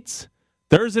 Tonight,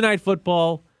 Thursday night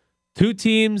football, 2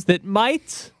 teams that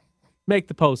might make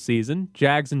the postseason,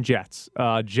 Jags and Jets.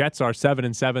 Jets are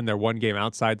 7-7. They're 1 game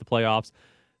outside the playoffs.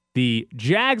 The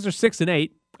Jags are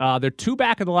 6-8. They're 2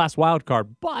 back of the last wild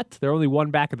card, but they're only 1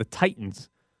 back of the Titans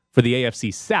for the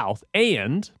AFC South.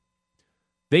 And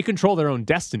they control their own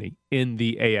destiny in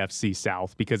the AFC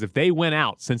South because if they win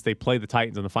out, since they play the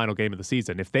Titans in the final game of the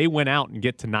season, if they win out and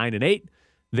get to 9-8,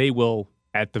 they will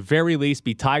at the very least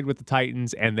be tied with the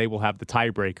Titans, and they will have the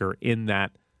tiebreaker in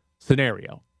that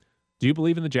scenario. Do you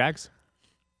believe in the Jags?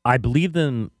 I believe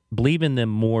in them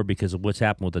more because of what's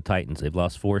happened with the Titans. They've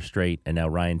lost 4 straight, and now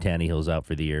Ryan Tannehill's out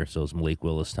for the year, so it's Malik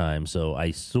Willis time. So I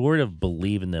sort of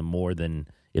believe in them more than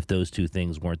if those 2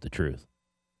 things weren't the truth.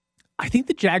 I think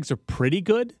the Jags are pretty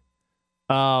good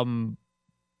to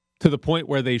the point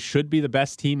where they should be the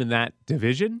best team in that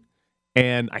division,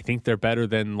 and I think they're better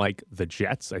than, like, the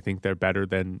Jets. I think they're better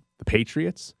than the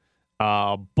Patriots.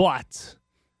 But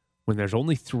when there's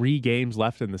only 3 games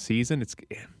left in the season,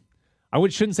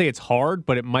 shouldn't say it's hard,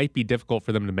 but it might be difficult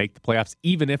for them to make the playoffs,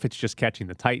 even if it's just catching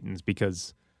the Titans,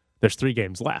 because there's 3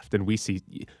 games left, and we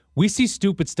see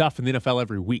stupid stuff in the NFL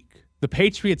every week. The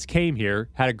Patriots came here,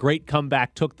 had a great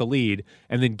comeback, took the lead,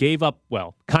 and then gave up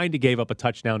a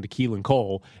touchdown to Keelan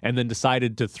Cole, and then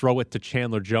decided to throw it to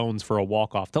Chandler Jones for a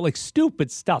walk-off. Like,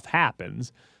 stupid stuff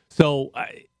happens. So,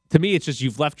 to me, it's just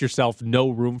you've left yourself no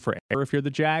room for error if you're the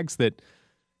Jags, that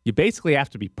you basically have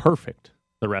to be perfect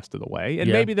the rest of the way.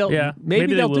 And maybe they'll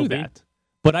do that.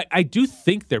 But I do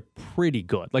think they're pretty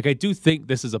good. Like, I do think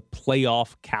this is a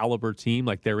playoff caliber team.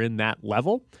 Like, they're in that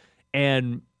level.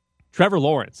 And Trevor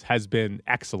Lawrence has been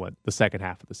excellent the second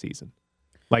half of the season.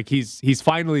 Like, he's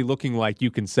finally looking like you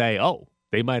can say, oh,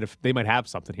 they might have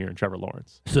something here in Trevor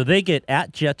Lawrence. So they get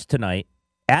at Jets tonight,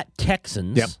 at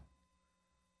Texans. Yep.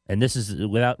 And this is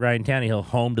without Ryan Tannehill,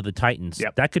 home to the Titans.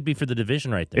 Yep. That could be for the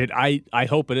division right there. I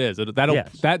hope it is.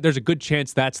 There's a good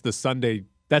chance that's the Sunday.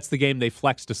 That's the game they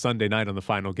flex to Sunday night on the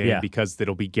final game because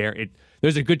it'll be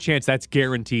there's a good chance that's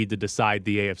guaranteed to decide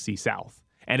the AFC South.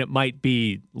 And it might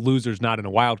be losers not in a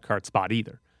wild card spot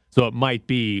either. So it might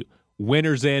be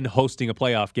winners in, hosting a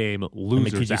playoff game,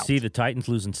 losers out. Could you see the Titans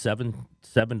losing seven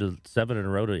in a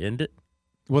row to end it?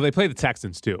 Well, they play the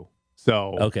Texans too.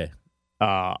 So okay.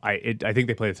 I think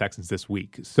they play the Texans this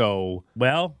week. So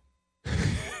well,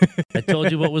 I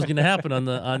told you what was going to happen on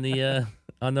the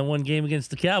one game against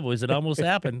the Cowboys. It almost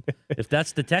happened. If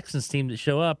that's the Texans team that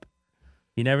show up,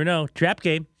 you never know. Trap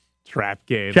game for the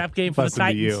Titans. Trap game for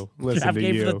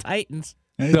the Titans.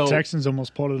 And the Texans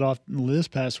almost pulled it off this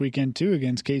past weekend too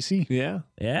against KC. Yeah,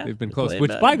 yeah, they've been close.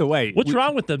 Which, by the way, what's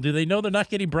wrong with them? Do they know they're not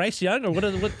getting Bryce Young, or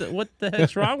what the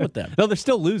heck's wrong with them? No, they're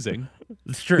still losing.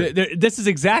 It's true. This is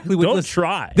exactly what. Don't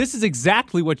try. This is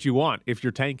exactly what you want if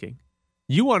you're tanking.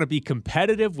 You want to be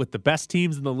competitive with the best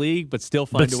teams in the league, but still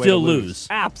find a way to lose.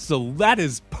 Absolutely, that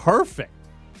is perfect.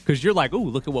 Because you're like, ooh,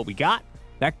 look at what we got.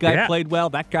 That guy played well.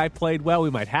 That guy played well.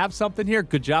 We might have something here.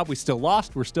 Good job. We still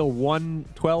lost. We're still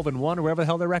 1-12-1 or whatever the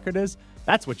hell their record is.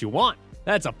 That's what you want.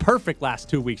 That's a perfect last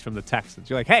 2 weeks from the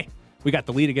Texans. You're like, hey, we got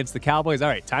the lead against the Cowboys. All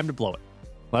right, time to blow it.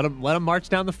 Let them march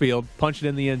down the field, punch it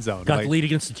in the end zone. Got the lead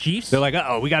against the Chiefs? They're like,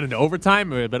 we got into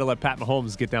overtime. We better let Pat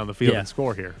Mahomes get down the field and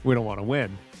score here. We don't want to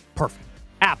win. Perfect.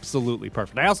 Absolutely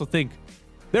perfect. I also think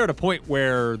they're at a point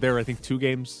where they're, I think, 2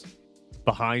 games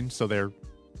behind, so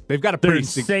they've got a pretty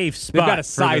safe spot. They've got a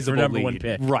sizable for number lead. 1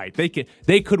 pick. Right.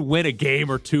 They could win a game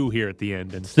or 2 here at the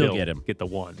end and still get the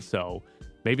 1. So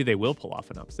maybe they will pull off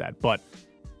an upset. But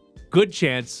good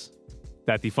chance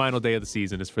that the final day of the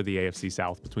season is for the AFC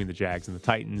South between the Jags and the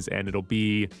Titans, and it'll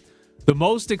be the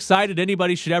most excited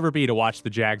anybody should ever be to watch the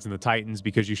Jags and the Titans,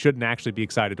 because you shouldn't actually be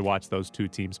excited to watch those 2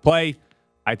 teams play.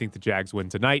 I think the Jags win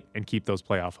tonight and keep those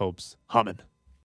playoff hopes humming.